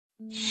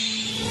The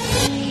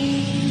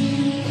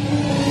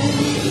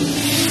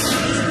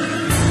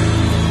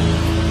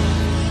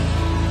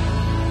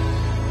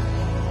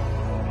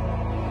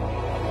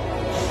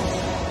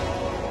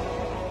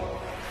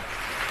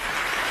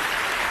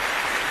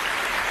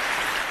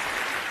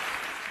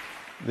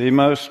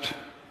most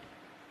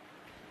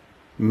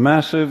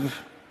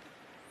massive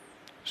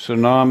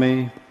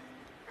tsunami,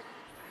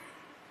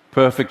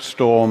 perfect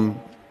storm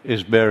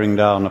is bearing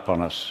down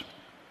upon us.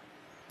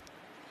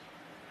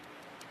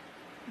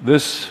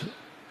 This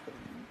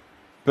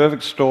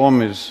perfect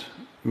storm is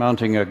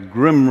mounting a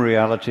grim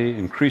reality,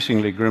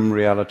 increasingly grim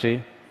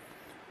reality,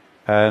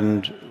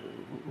 and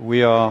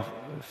we are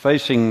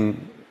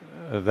facing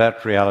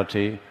that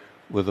reality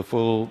with the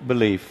full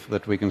belief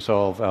that we can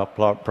solve our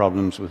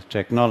problems with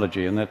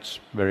technology, and that's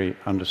very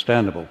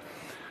understandable.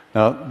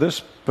 Now, this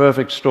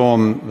perfect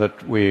storm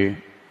that we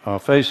are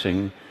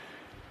facing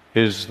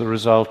is the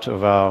result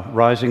of our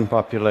rising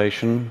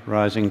population,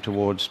 rising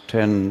towards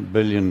 10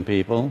 billion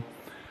people,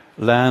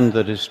 land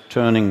that is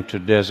turning to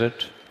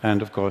desert,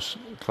 and of course,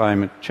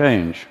 climate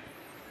change.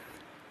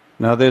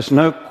 Now, there's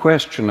no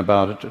question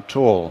about it at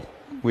all.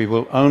 We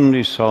will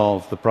only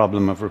solve the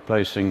problem of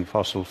replacing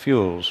fossil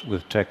fuels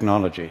with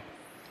technology.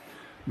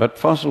 But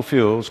fossil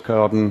fuels,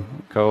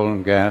 carbon, coal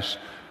and gas,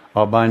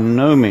 are by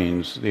no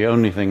means the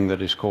only thing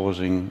that is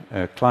causing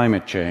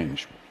climate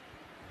change.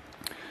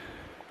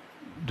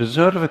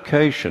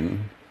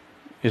 Desertification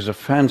is a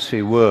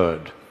fancy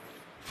word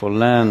for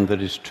land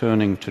that is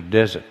turning to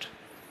desert.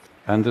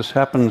 And this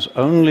happens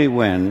only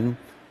when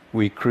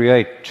we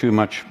create too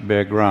much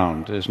bare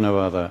ground. There's no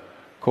other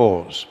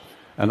cause.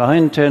 And I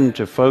intend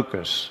to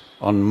focus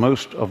on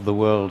most of the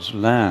world's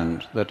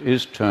land that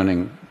is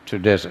turning to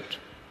desert.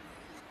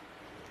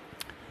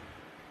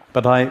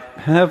 But I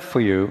have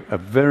for you a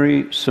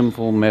very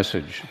simple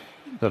message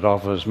that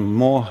offers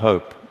more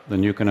hope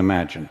than you can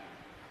imagine.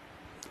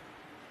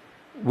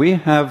 We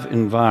have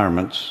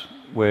environments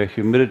where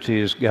humidity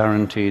is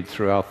guaranteed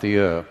throughout the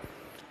year.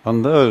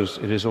 On those,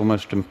 it is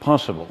almost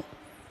impossible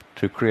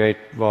to create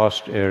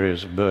vast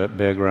areas of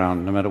bare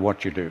ground, no matter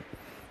what you do.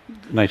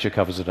 Nature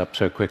covers it up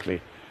so quickly.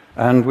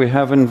 And we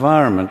have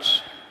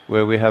environments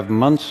where we have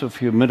months of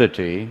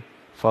humidity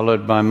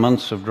followed by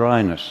months of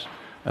dryness.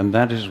 And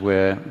that is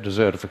where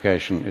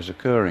desertification is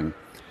occurring.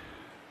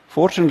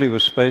 Fortunately,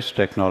 with space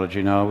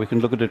technology now, we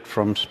can look at it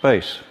from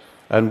space.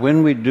 And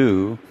when we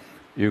do,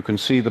 you can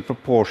see the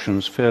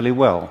proportions fairly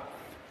well.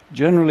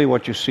 Generally,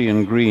 what you see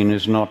in green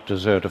is not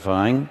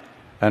desertifying,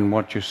 and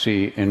what you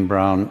see in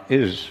brown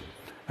is.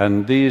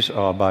 And these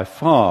are by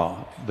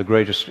far the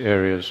greatest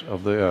areas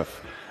of the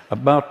Earth.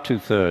 About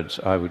 2/3,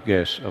 I would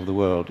guess, of the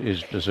world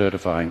is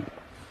desertifying.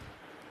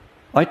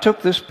 I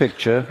took this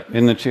picture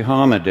in the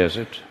Tihama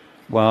Desert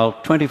while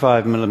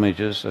 25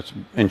 millimeters, that's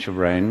an inch of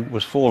rain,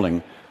 was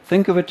falling.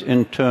 Think of it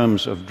in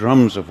terms of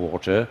drums of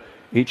water,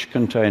 each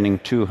containing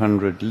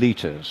 200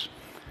 liters.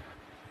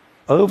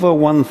 Over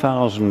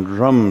 1,000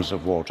 drums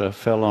of water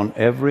fell on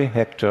every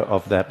hectare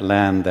of that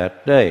land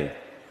that day.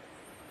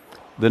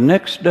 The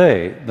next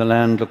day, the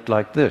land looked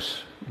like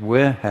this.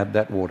 Where had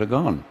that water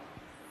gone?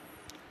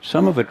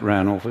 Some of it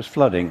ran off as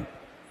flooding,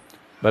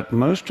 but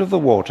most of the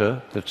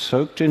water that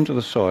soaked into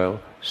the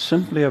soil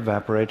simply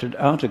evaporated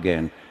out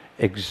again,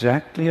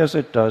 exactly as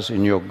it does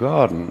in your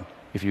garden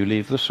if you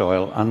leave the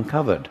soil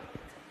uncovered.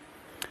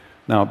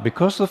 Now,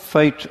 because the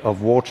fate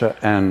of water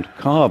and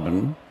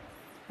carbon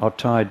are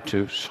tied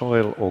to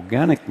soil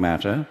organic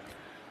matter,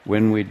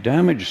 when we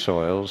damage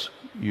soils,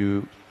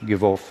 you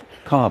give off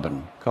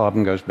carbon.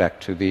 Carbon goes back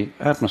to the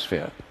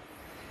atmosphere.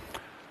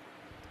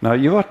 Now,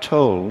 you are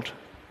told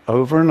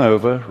over and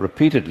over,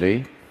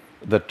 repeatedly,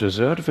 that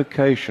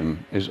desertification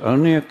is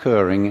only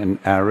occurring in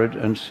arid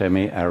and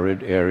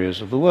semi-arid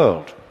areas of the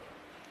world,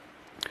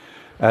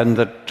 and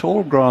that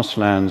tall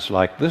grasslands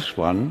like this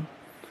one,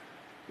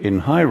 in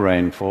high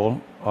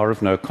rainfall, are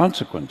of no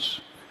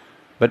consequence.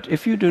 But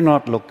if you do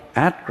not look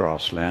at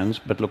grasslands,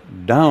 but look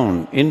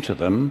down into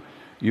them,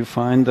 you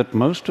find that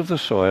most of the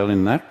soil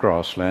in that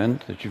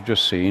grassland that you've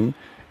just seen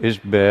is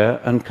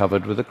bare and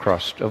covered with a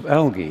crust of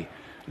algae,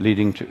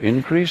 leading to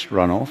increased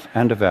runoff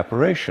and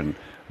evaporation.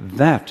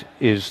 That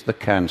is the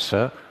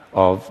cancer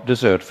of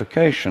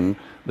desertification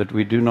that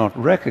we do not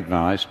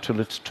recognize till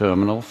its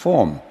terminal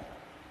form.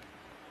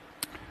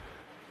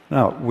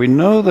 Now, we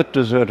know that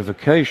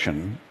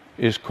desertification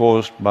is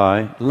caused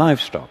by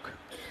livestock,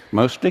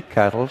 mostly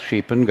cattle,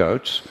 sheep, and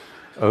goats,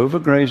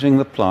 overgrazing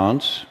the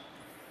plants,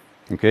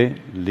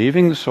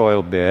 leaving the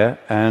soil bare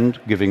and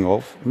giving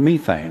off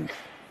methane.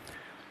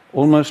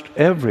 Almost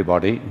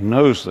everybody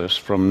knows this,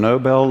 from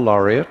Nobel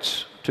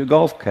laureates to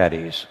golf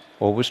caddies,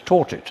 or was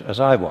taught it, as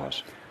I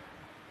was.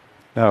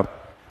 Now,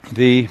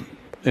 the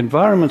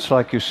environments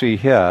like you see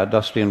here,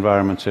 dusty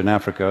environments in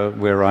Africa,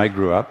 where I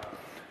grew up,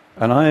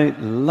 and I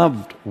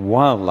loved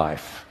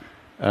wildlife,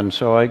 and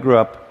so I grew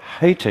up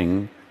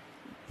hating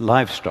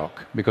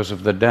livestock because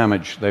of the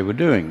damage they were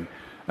doing.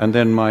 And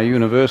then my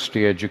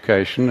university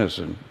education as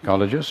an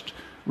ecologist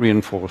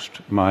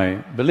reinforced my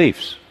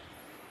beliefs.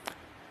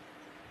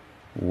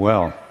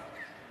 Well,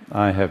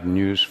 I have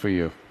news for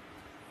you.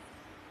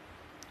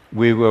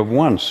 We were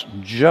once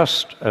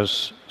just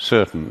as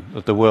certain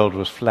that the world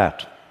was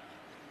flat.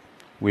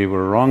 We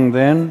were wrong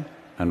then,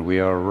 and we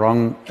are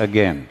wrong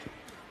again.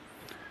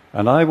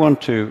 And I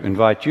want to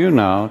invite you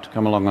now to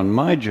come along on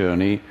my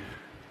journey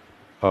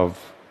of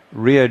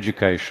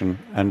re-education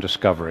and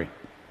discovery.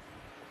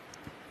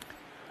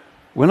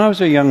 When I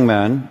was a young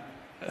man,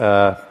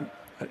 a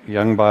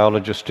young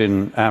biologist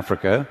in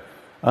Africa,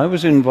 I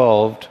was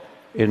involved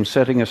in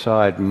setting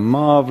aside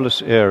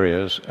marvelous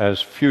areas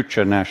as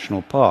future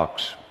national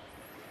parks.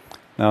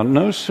 Now,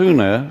 no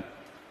sooner,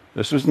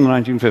 this was in the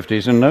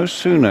 1950s, and no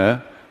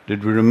sooner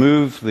did we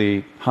remove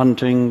the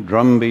hunting,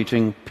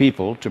 drum-beating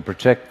people to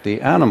protect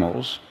the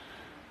animals,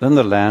 then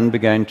the land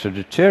began to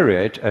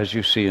deteriorate, as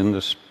you see in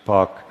this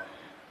park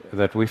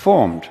that we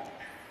formed.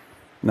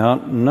 Now,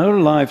 no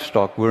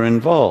livestock were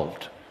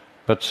involved,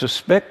 but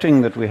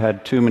suspecting that we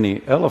had too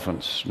many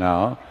elephants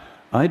now,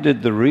 I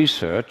did the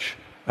research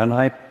and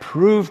I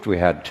proved we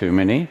had too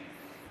many,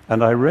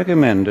 and I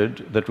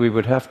recommended that we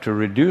would have to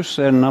reduce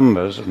their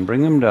numbers and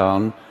bring them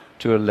down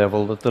to a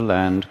level that the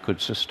land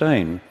could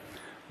sustain.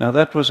 Now,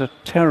 that was a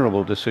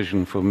terrible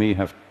decision for me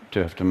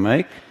to have to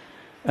make,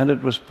 and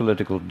it was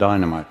political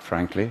dynamite,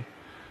 frankly.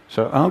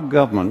 So our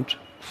government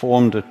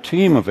formed a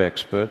team of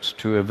experts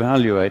to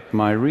evaluate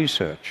my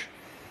research.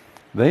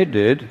 They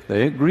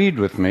agreed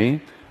with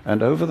me,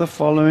 and over the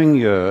following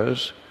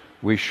years,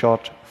 we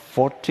shot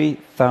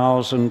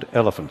 40,000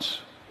 elephants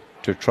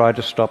to try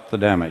to stop the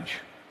damage.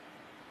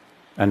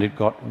 And it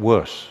got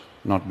worse,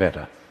 not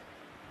better.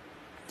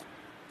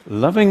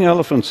 Loving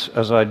elephants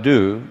as I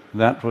do,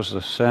 that was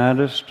the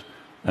saddest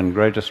and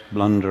greatest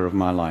blunder of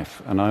my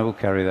life, and I will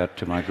carry that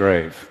to my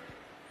grave.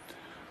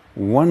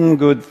 One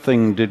good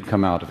thing did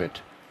come out of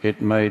it.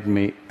 It made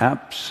me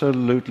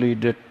absolutely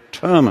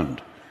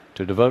determined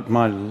to devote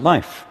my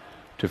life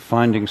to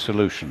finding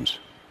solutions.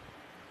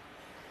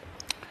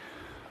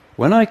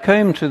 When I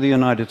came to the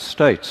United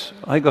States,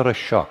 I got a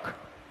shock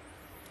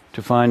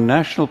to find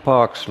national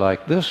parks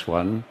like this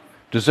one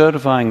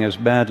desertifying as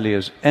badly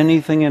as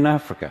anything in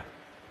Africa.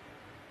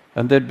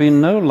 And there'd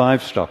been no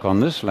livestock on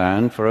this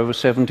land for over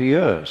 70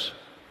 years.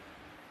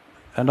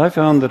 And I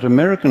found that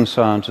American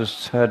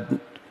scientists had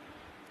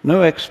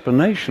no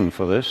explanation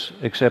for this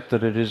except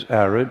that it is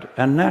arid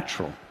and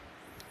natural.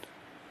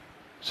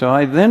 So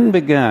I then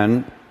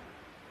began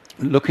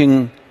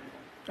looking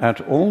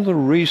at all the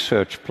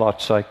research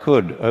plots I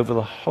could over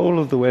the whole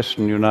of the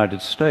western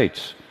United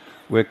States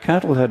where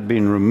cattle had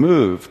been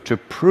removed to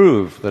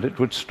prove that it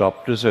would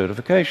stop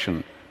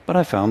desertification. But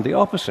I found the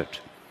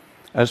opposite.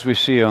 As we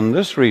see on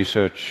this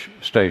research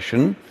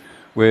station,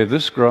 where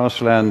this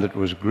grassland that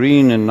was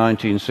green in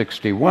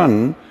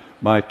 1961,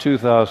 by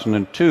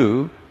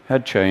 2002,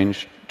 had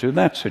changed to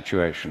that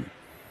situation.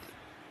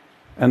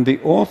 And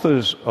the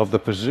authors of the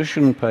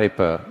position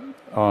paper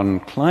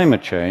on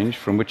climate change,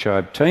 from which I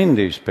obtained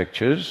these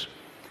pictures,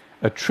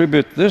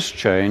 attribute this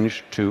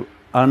change to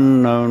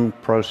unknown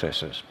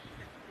processes.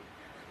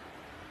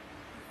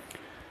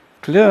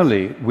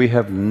 Clearly, we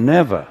have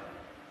never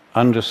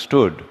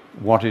understood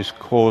what is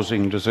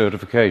causing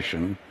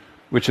desertification,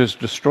 which has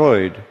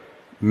destroyed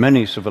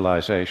many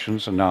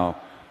civilizations and now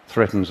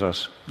threatens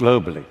us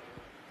globally.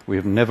 We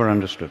have never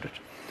understood it.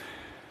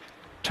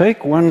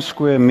 Take 1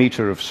 square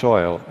meter of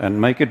soil and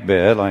make it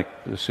bare, like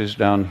this is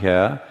down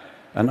here,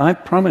 and I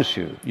promise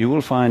you, you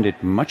will find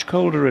it much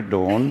colder at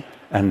dawn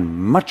and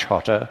much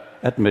hotter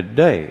at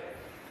midday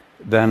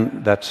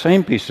than that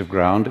same piece of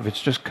ground if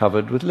it's just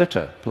covered with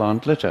litter,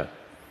 plant litter.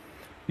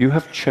 You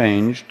have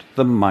changed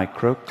the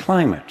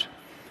microclimate.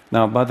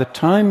 Now, by the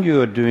time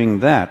you are doing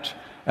that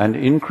and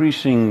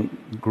increasing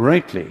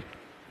greatly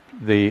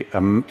the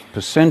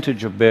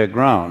percentage of bare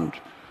ground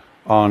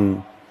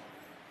on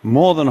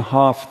more than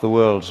half the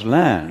world's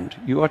land,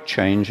 you are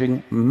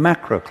changing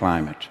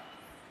macroclimate.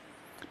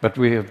 But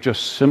we have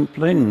just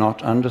simply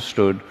not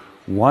understood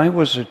why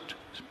was it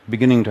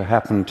beginning to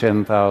happen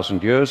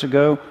 10,000 years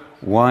ago?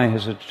 Why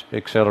has it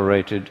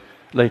accelerated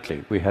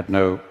lately? We had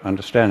no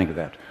understanding of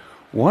that.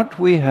 What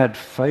we had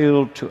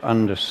failed to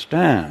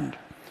understand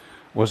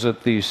was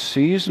that these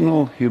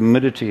seasonal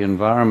humidity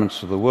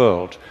environments of the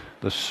world,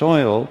 the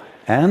soil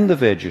and the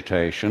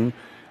vegetation,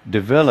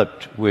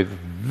 developed with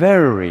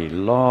very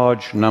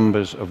large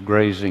numbers of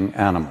grazing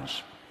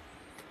animals.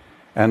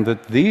 And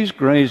that these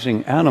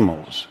grazing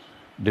animals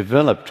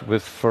developed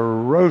with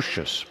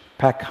ferocious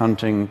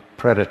pack-hunting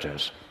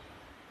predators.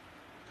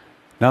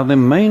 Now, the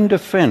main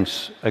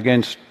defense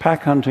against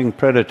pack-hunting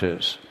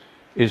predators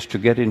is to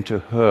get into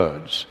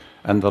herds,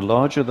 and the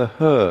larger the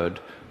herd,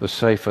 the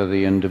safer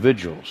the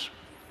individuals.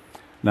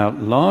 Now,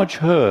 large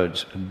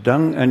herds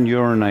dung and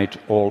urinate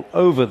all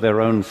over their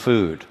own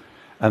food,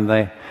 and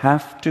they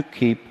have to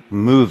keep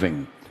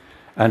moving.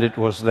 And it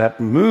was that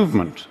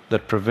movement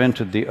that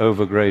prevented the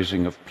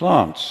overgrazing of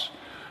plants,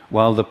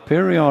 while the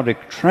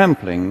periodic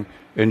trampling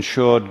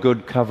ensured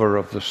good cover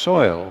of the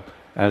soil,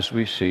 as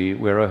we see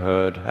where a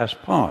herd has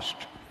passed.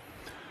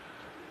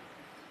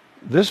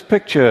 This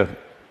picture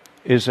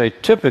is a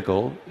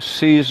typical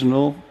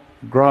seasonal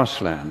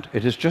grassland.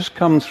 It has just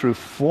come through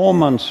 4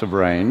 months of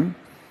rain,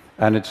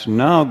 And it's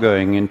now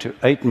going into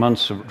 8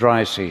 months of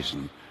dry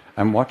season.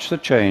 And watch the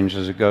change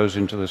as it goes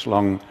into this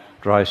long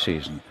dry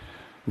season.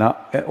 Now,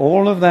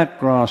 all of that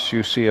grass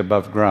you see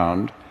above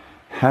ground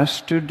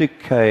has to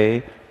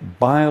decay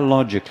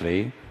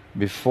biologically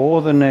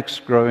before the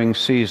next growing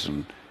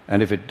season.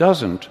 And if it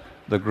doesn't,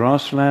 the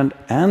grassland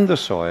and the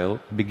soil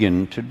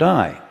begin to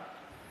die.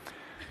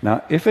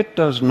 Now, if it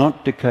does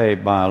not decay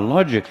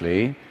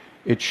biologically,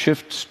 it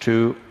shifts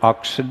to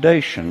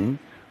oxidation,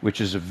 which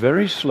is a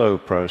very slow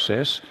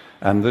process,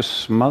 and this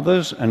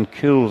smothers and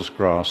kills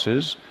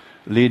grasses,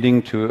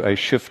 leading to a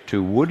shift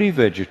to woody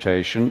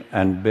vegetation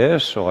and bare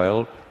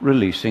soil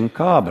releasing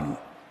carbon.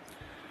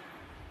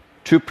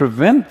 To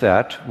prevent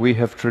that, we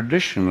have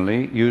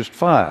traditionally used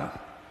fire.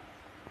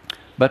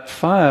 But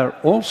fire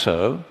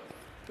also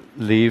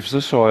leaves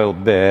the soil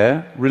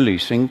bare,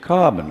 releasing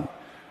carbon.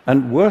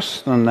 And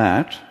worse than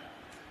that,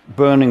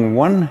 burning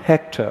 1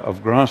 hectare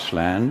of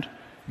grassland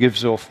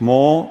gives off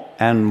more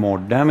and more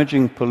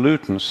damaging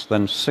pollutants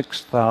than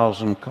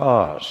 6,000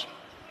 cars.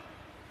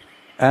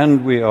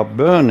 And we are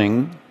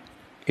burning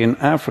in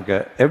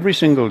Africa every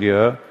single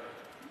year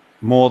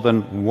more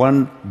than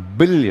 1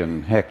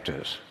 billion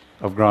hectares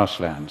of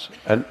grasslands,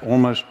 and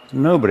almost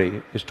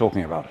nobody is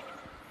talking about it.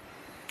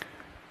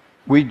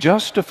 We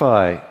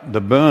justify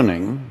the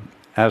burning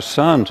as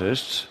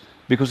scientists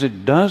because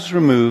it does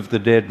remove the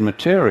dead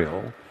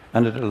material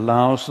and it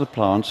allows the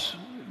plants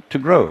to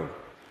grow.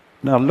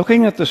 Now,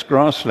 looking at this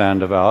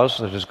grassland of ours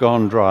that has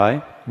gone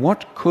dry,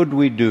 what could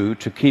we do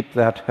to keep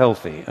that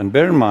healthy? And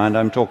bear in mind,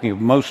 I'm talking of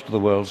most of the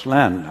world's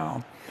land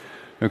now.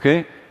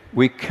 Okay?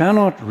 We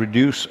cannot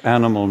reduce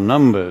animal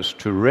numbers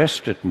to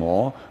rest it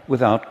more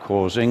without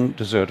causing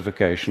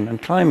desertification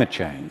and climate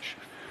change.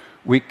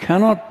 We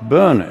cannot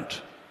burn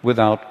it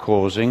without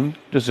causing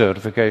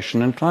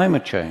desertification and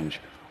climate change.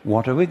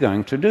 What are we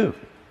going to do?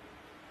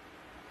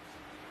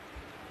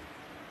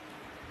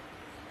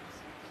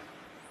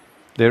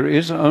 There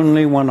is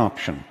only one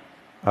option.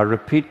 I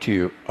repeat to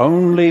you,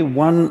 only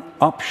one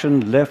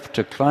option left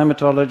to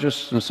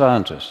climatologists and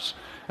scientists,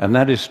 and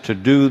that is to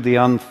do the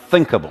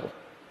unthinkable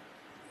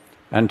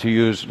and to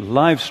use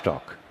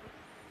livestock,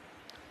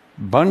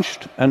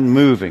 bunched and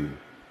moving,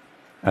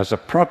 as a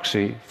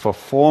proxy for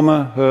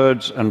former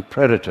herds and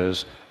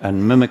predators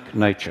and mimic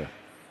nature.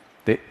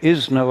 There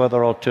is no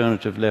other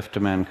alternative left to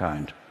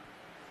mankind.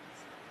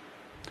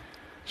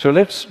 So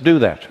let's do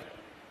that.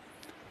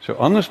 So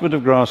on this bit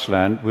of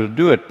grassland, we'll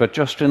do it, but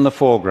just in the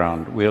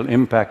foreground. We'll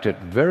impact it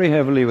very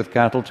heavily with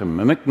cattle to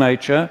mimic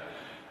nature,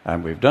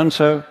 and we've done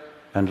so,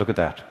 and look at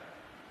that.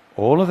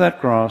 All of that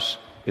grass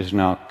is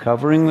now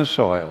covering the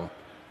soil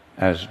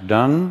as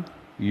dung,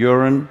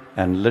 urine,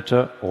 and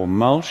litter or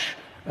mulch,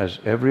 as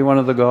every one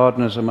of the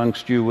gardeners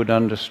amongst you would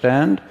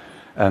understand,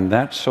 and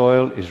that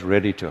soil is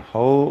ready to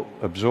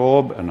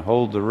absorb and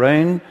hold the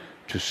rain,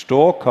 to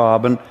store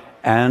carbon,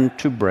 and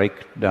to break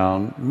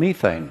down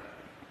methane.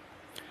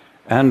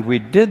 And we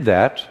did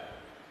that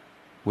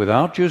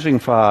without using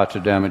fire to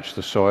damage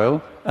the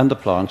soil, and the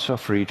plants are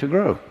free to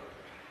grow.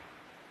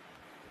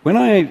 When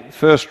I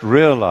first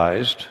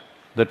realized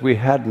that we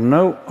had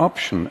no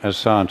option as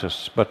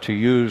scientists but to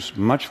use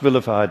much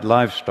vilified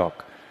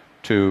livestock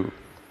to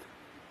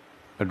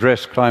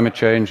address climate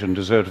change and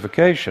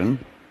desertification,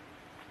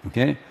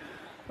 okay,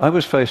 I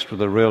was faced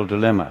with a real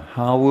dilemma.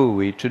 How were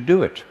we to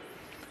do it?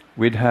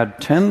 We'd had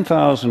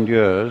 10,000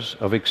 years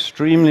of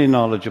extremely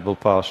knowledgeable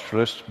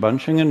pastoralists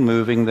bunching and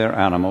moving their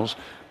animals,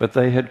 but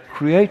they had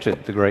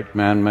created the great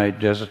man-made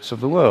deserts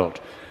of the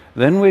world.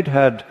 Then we'd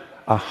had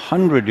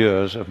 100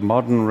 years of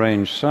modern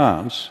range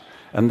science,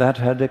 and that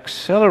had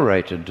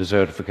accelerated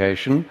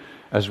desertification,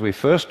 as we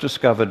first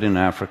discovered in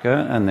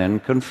Africa and then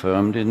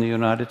confirmed in the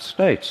United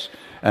States,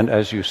 and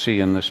as you see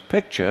in this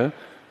picture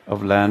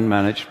of land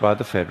managed by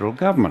the federal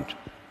government.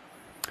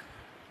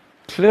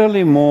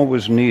 Clearly more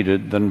was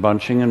needed than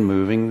bunching and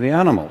moving the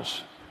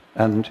animals,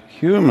 and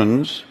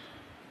humans,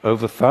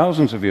 over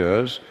thousands of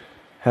years,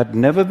 had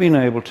never been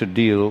able to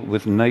deal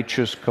with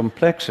nature's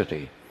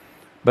complexity.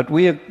 But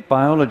we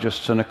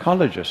biologists and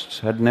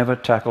ecologists had never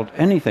tackled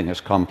anything as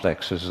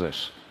complex as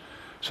this.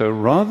 So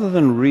rather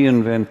than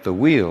reinvent the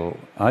wheel,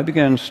 I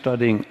began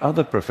studying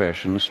other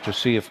professions to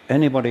see if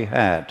anybody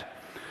had.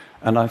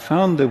 And I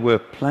found there were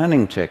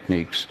planning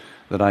techniques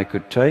that I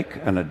could take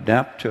and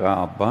adapt to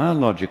our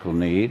biological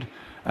need,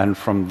 and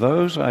from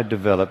those I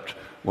developed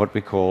what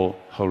we call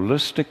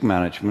holistic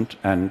management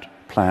and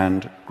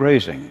planned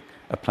grazing,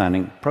 a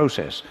planning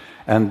process.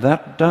 And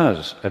that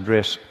does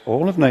address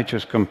all of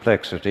nature's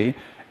complexity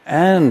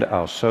and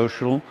our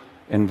social,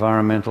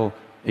 environmental,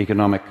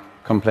 economic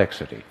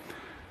complexity.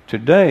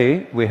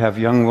 Today, we have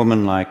young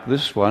women like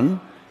this one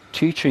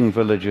teaching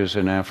villagers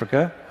in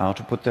Africa how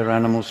to put their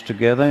animals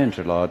together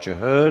into larger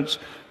herds,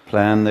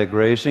 plan their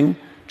grazing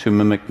to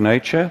mimic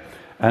nature,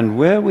 and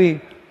where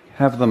we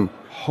have them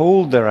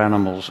hold their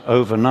animals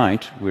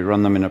overnight, we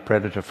run them in a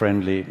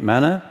predator-friendly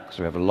manner, because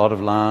we have a lot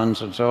of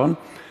lions and so on,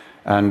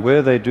 and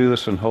where they do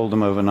this and hold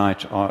them overnight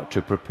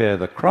to prepare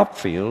the crop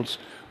fields,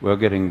 we're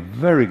getting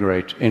very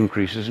great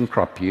increases in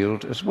crop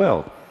yield as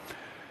well.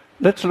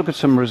 Let's look at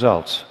some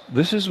results.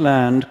 This is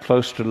land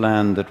close to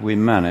land that we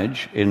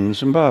manage in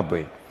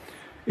Zimbabwe.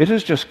 It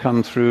has just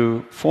come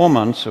through 4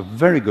 months of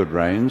very good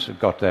rains it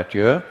got that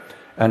year,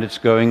 and it's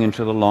going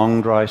into the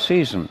long dry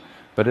season.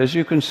 But as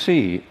you can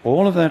see,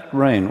 all of that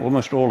rain,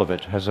 almost all of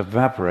it, has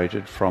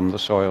evaporated from the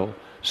soil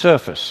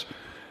surface.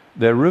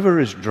 Their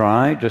river is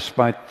dry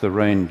despite the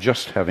rain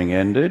just having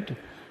ended,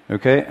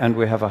 okay? And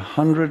we have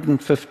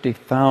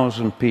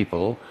 150,000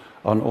 people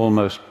on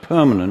almost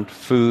permanent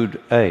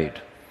food aid.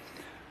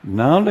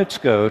 Now let's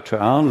go to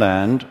our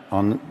land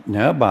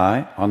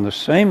nearby on the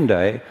same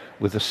day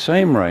with the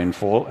same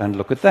rainfall and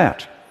look at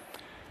that.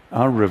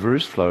 Our river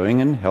is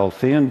flowing and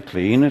healthy and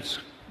clean. It's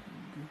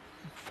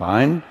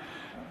fine.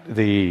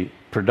 The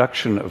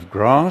production of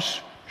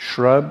grass,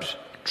 shrubs,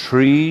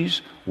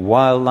 trees,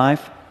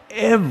 wildlife,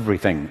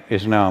 everything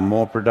is now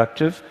more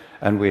productive,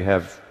 and we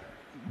have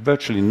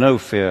virtually no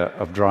fear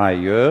of dry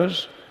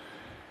years.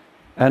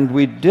 And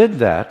we did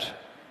that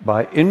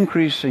by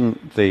increasing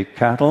the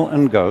cattle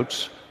and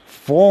goats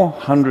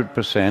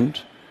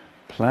 400%,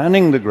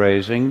 planning the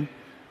grazing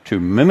to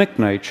mimic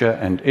nature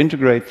and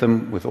integrate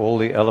them with all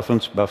the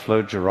elephants,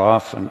 buffalo,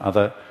 giraffe, and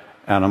other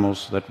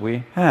animals that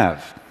we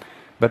have.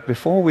 But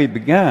before we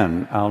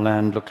began, our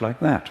land looked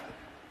like that.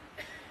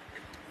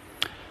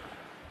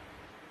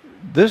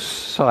 This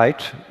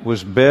site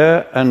was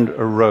bare and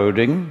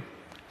eroding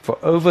for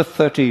over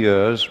 30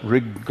 years,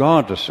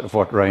 regardless of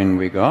what rain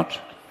we got.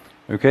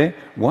 Okay?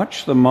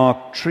 Watch the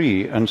marked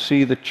tree and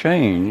see the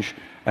change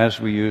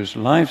as we use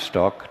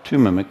livestock to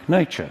mimic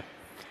nature.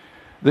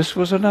 This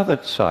was another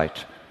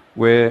site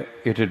where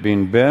it had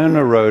been bare and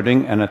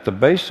eroding, and at the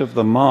base of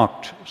the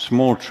marked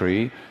small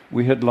tree,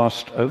 we had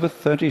lost over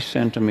 30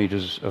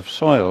 centimeters of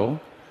soil.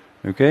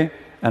 Okay?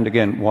 And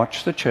again,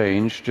 watch the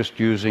change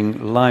just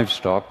using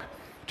livestock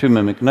to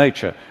mimic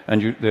nature.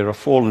 And there are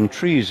fallen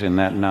trees in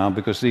that now,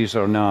 because these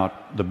are now,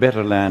 the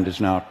better land is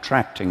now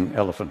attracting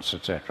elephants,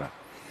 etc.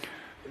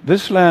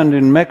 This land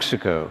in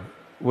Mexico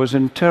was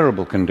in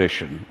terrible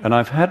condition, and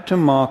I've had to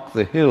mark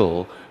the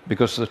hill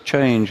because the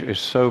change is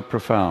so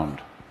profound.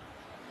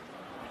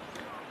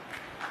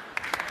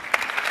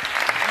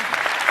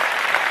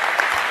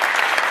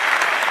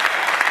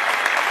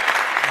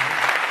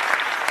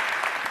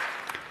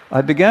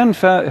 I began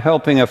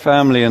helping a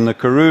family in the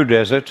Karoo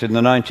Desert in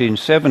the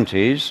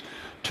 1970s,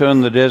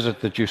 turn the desert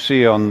that you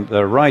see on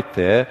the right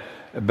there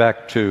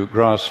back to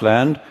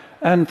grassland,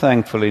 and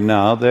thankfully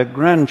now their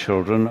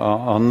grandchildren are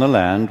on the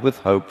land with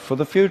hope for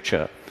the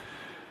future.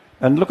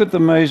 And look at the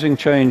amazing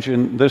change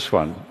in this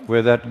one,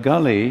 where that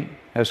gully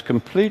has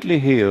completely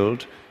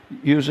healed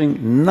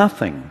using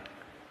nothing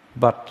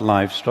but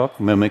livestock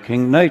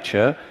mimicking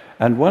nature.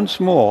 And once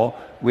more,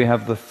 we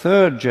have the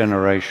third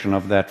generation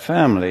of that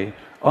family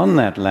on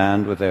that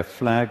land with their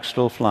flag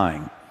still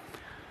flying.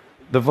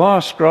 The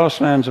vast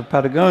grasslands of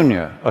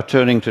Patagonia are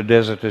turning to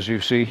desert, as you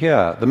see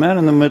here. The man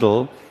in the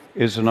middle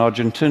is an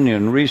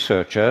Argentinian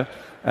researcher,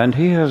 and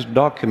he has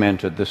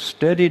documented the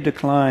steady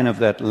decline of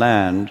that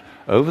land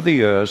over the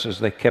years as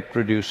they kept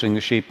reducing the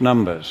sheep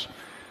numbers.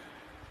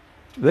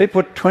 They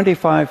put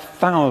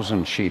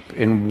 25,000 sheep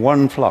in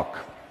one flock,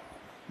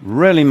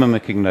 really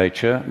mimicking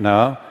nature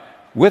now,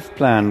 with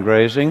planned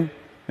grazing,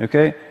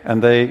 okay,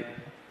 and they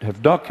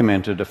have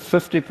documented a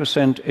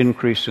 50%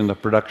 increase in the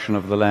production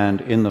of the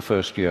land in the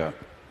first year.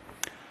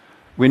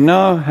 We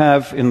now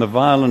have in the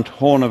violent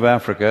Horn of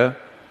Africa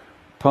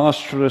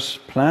pastoralists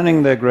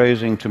planning their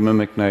grazing to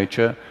mimic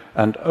nature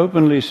and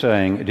openly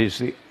saying it is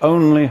the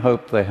only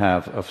hope they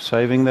have of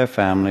saving their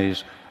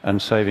families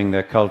and saving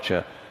their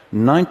culture.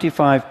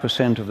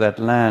 95% of that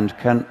land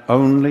can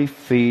only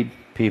feed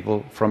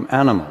people from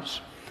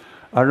animals.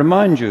 I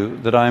remind you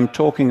that I am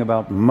talking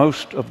about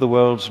most of the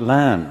world's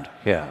land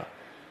here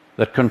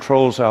that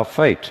controls our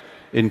fate,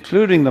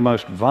 including the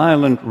most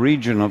violent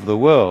region of the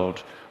world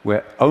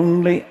where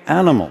only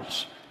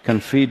animals can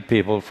feed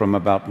people from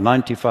about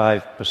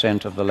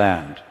 95% of the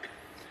land.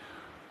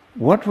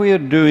 What we are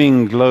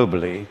doing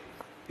globally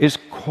is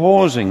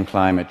causing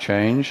climate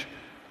change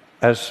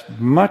as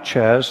much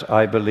as,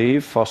 I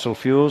believe, fossil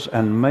fuels,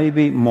 and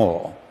maybe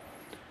more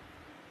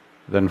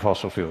than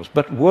fossil fuels.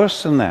 But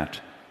worse than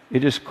that,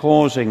 it is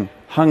causing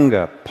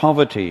hunger,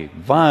 poverty,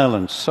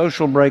 violence,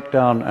 social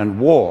breakdown, and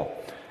war.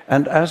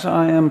 And as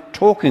I am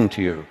talking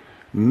to you,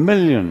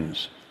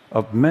 millions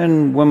of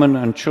men, women,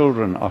 and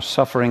children are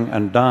suffering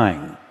and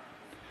dying.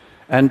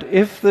 And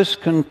if this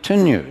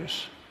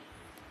continues,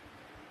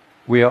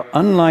 we are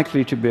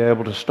unlikely to be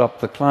able to stop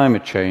the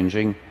climate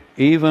changing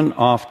even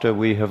after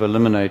we have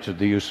eliminated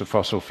the use of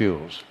fossil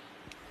fuels.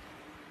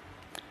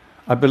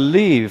 I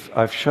believe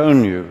I've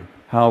shown you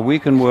how we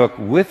can work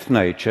with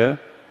nature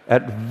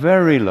at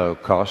very low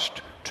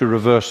cost to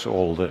reverse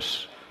all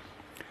this.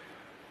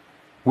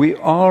 We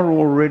are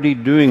already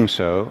doing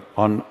so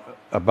on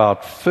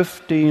about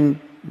 15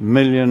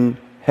 million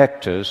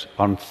hectares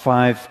on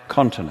 5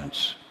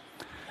 continents.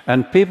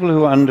 And people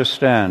who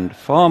understand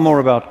far more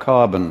about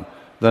carbon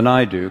than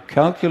I do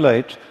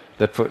calculate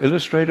that for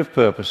illustrative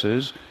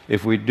purposes,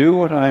 if we do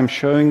what I'm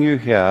showing you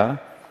here,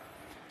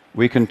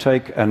 we can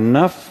take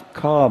enough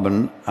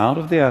carbon out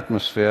of the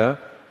atmosphere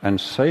and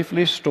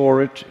safely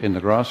store it in the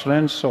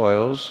grassland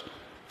soils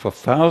for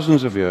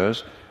thousands of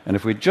years. And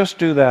if we just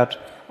do that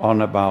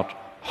on about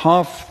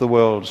half the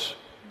world's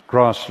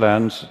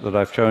grasslands that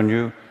I've shown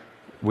you,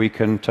 we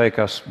can take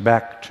us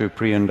back to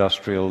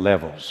pre-industrial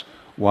levels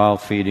while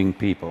feeding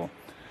people.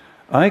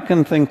 I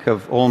can think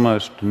of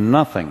almost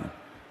nothing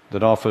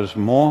that offers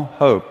more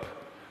hope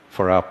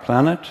for our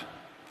planet,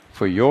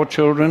 for your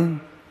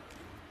children,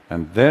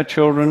 and their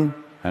children,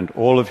 and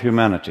all of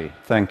humanity.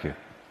 Thank you.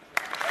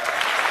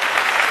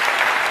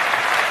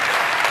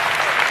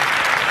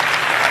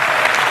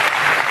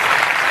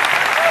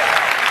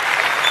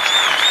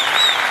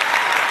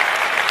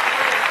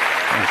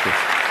 Thank you.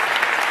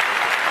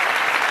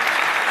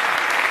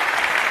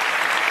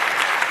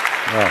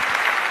 Well,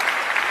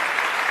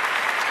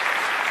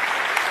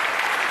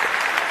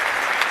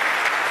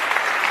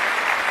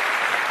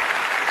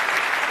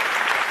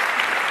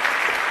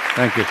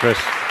 thank you, Chris.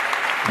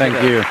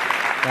 Thank you.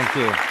 Thank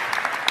you.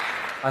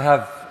 I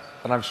have,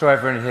 and I'm sure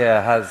everyone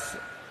here has,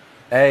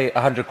 A,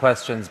 100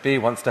 questions, B,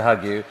 wants to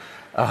hug you.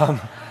 I'm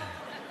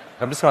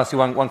just going to ask you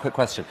one quick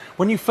question.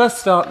 When you first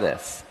start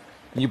this,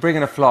 and you bring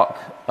in a flock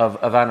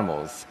of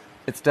animals,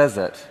 it's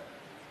desert.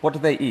 What do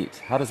they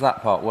eat? How does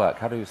that part work?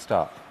 How do you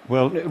start?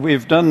 Well,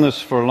 we've done this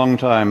for a long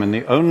time, and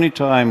the only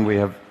time we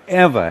have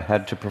ever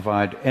had to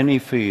provide any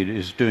feed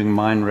is doing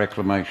mine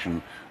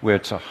reclamation, where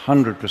it's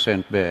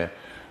 100% bare.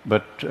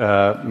 But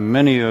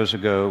many years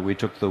ago, we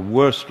took the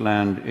worst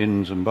land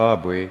in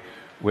Zimbabwe,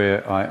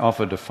 where I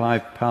offered a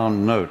 £5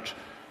 note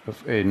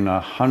in a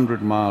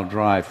 100-mile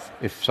drive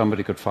if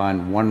somebody could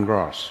find one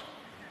grass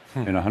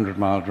in a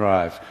 100-mile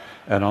drive.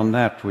 And on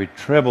that, we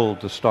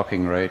trebled the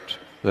stocking rate,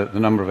 the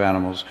number of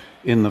animals,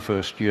 in the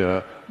first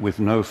year with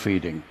no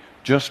feeding,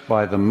 just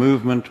by the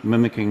movement,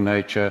 mimicking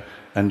nature,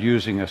 and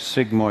using a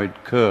sigmoid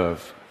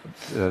curve,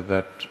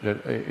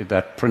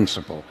 that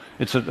principle.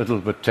 It's a little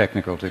bit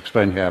technical to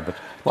explain here, but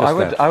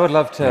well, I would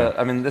love to. Yeah.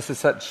 I mean, this is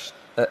such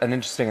an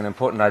interesting and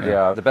important idea.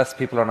 Yeah. The best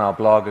people on our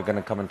blog are going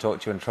to come and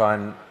talk to you and try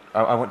and.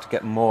 I want to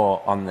get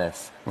more on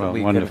this that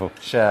we wonderful.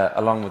 Can share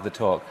along with the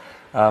talk.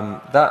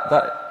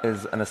 That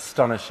is an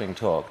astonishing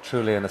talk,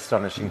 truly an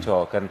astonishing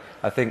talk, and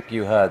I think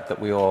you heard that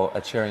we all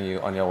are cheering you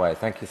on your way.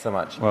 Thank you so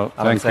much. Well,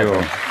 thank you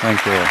all.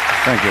 Thank you.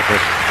 Thank you,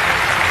 Chris.